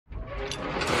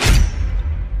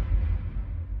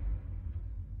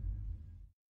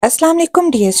Assalamu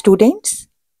alaikum dear students.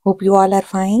 Hope you all are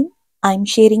fine. I'm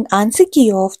sharing answer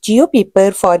key of Geo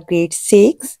paper for grade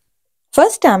 6.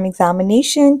 First term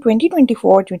examination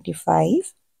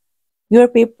 2024-25. Your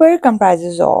paper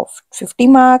comprises of 50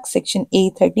 marks, section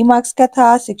A 30 marks ka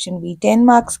tha, section B 10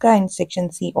 marks ka and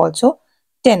section C also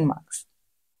 10 marks.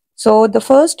 So the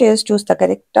first is choose the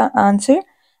correct answer.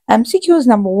 MCQs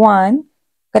number 1,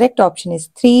 correct option is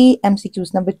 3.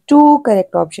 MCQs number 2,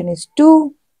 correct option is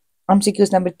 2.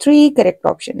 MCQs number 3, correct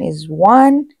option is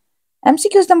 1.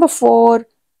 MCQs number 4,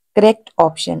 correct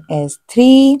option is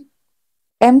 3.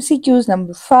 MCQs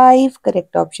number 5,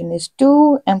 correct option is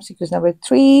 2. MCQs number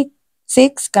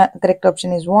 6, correct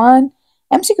option is 1.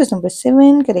 MCQs number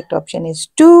 7, correct option is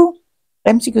 2.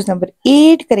 MCQs number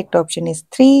 8, correct option is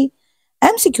 3.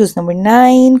 MCQs number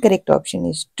 9, correct option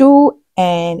is 2.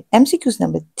 And MCQs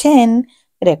number 10,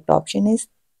 correct option is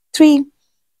 3.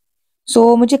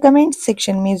 सो मुझे comment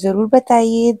section में ज़रूर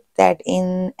बताइए that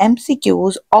in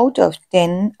MCQs out of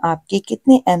 10 आपके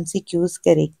कितने MCQs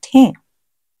correct हैं.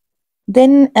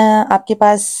 Then आपके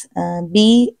पास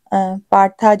B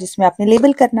part था जिसमें आपने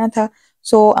लेबल करना था.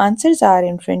 So answers are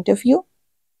in front of you.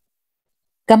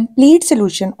 Complete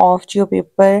solution of Jio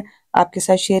paper आपके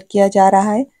साथ शेयर किया जा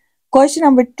रहा है. क्वेश्चन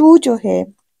नंबर 2 जो है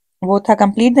वो था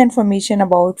complete the information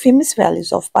about famous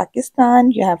valleys of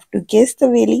Pakistan. You have to guess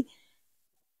the valley.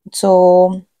 So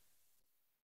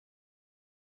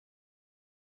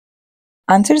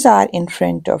answers are in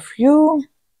front of you.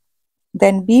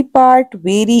 Then B part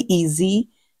very easy.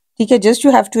 ठीक है, just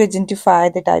you have to identify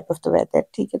the type of the weather.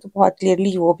 ठीक है, तो बहुत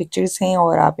clearly वो pictures हैं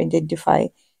और आप identify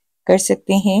कर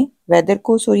सकते हैं weather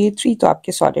को. So ये 3 तो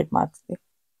आपके solid marks थे.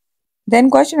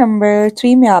 Then question number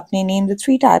 3 में आपने name the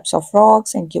 3 types of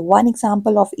rocks and give one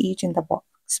example of each in the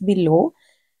box below.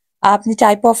 आपने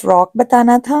type of rock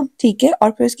बताना था, ठीक है,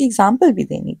 और फिर उसकी example भी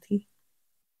देनी थी.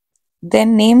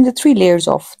 Then name the 3 layers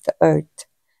of the earth.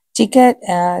 ठीक है,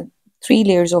 3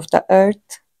 layers of the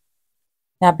earth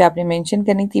यहाँ पे आपने मेंशन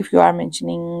करनी थी. इफ यू आर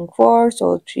मेंशनिंग 4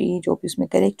 सो 3 जो भी उसमें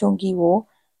करेक्ट होंगी वो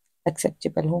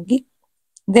एक्सेप्टेबल होंगी.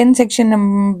 देन सेक्शन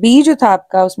नंबर बी जो था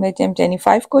आपका उसमें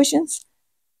 25 क्वेश्चंस,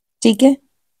 ठीक है,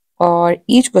 और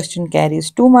each question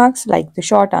carries 2 marks like the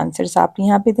short answers आपने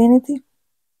यहाँ पे देने थे.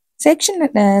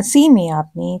 सेक्शन सी में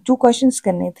आपने 2 क्वेश्चंस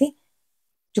करने थे.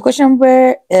 जो क्वेश्चन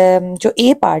नंबर जो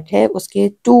ए पार्ट है उसके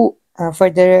 2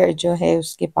 फर्दर जो है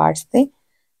उसके पार्ट्स थे,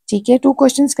 ठीक है. 2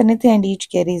 क्वेश्चंस करने थे एंड ईच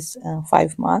कैरीज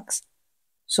 5 मार्क्स.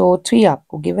 सो 3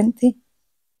 आपको गिवन थे.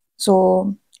 सो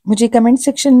मुझे कमेंट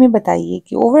सेक्शन में बताइए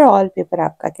कि ओवरऑल पेपर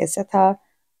आपका कैसा था.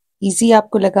 इजी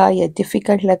आपको लगा या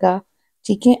डिफ़िकल्ट लगा,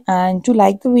 ठीक है. And to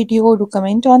like the video, to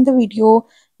comment on the video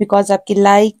because आपके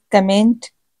लाइक कमेंट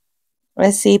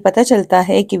से पता चलता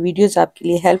है कि वीडियोस आपके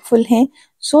लिए हेल्पफुल हैं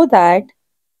सो दैट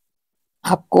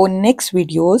आपको नेक्स्ट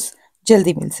वीडियोस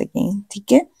जल्दी मिल सकें,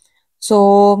 ठीक है.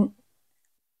 So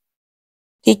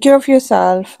take care of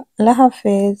yourself. अल्लाह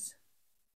हाफिज़.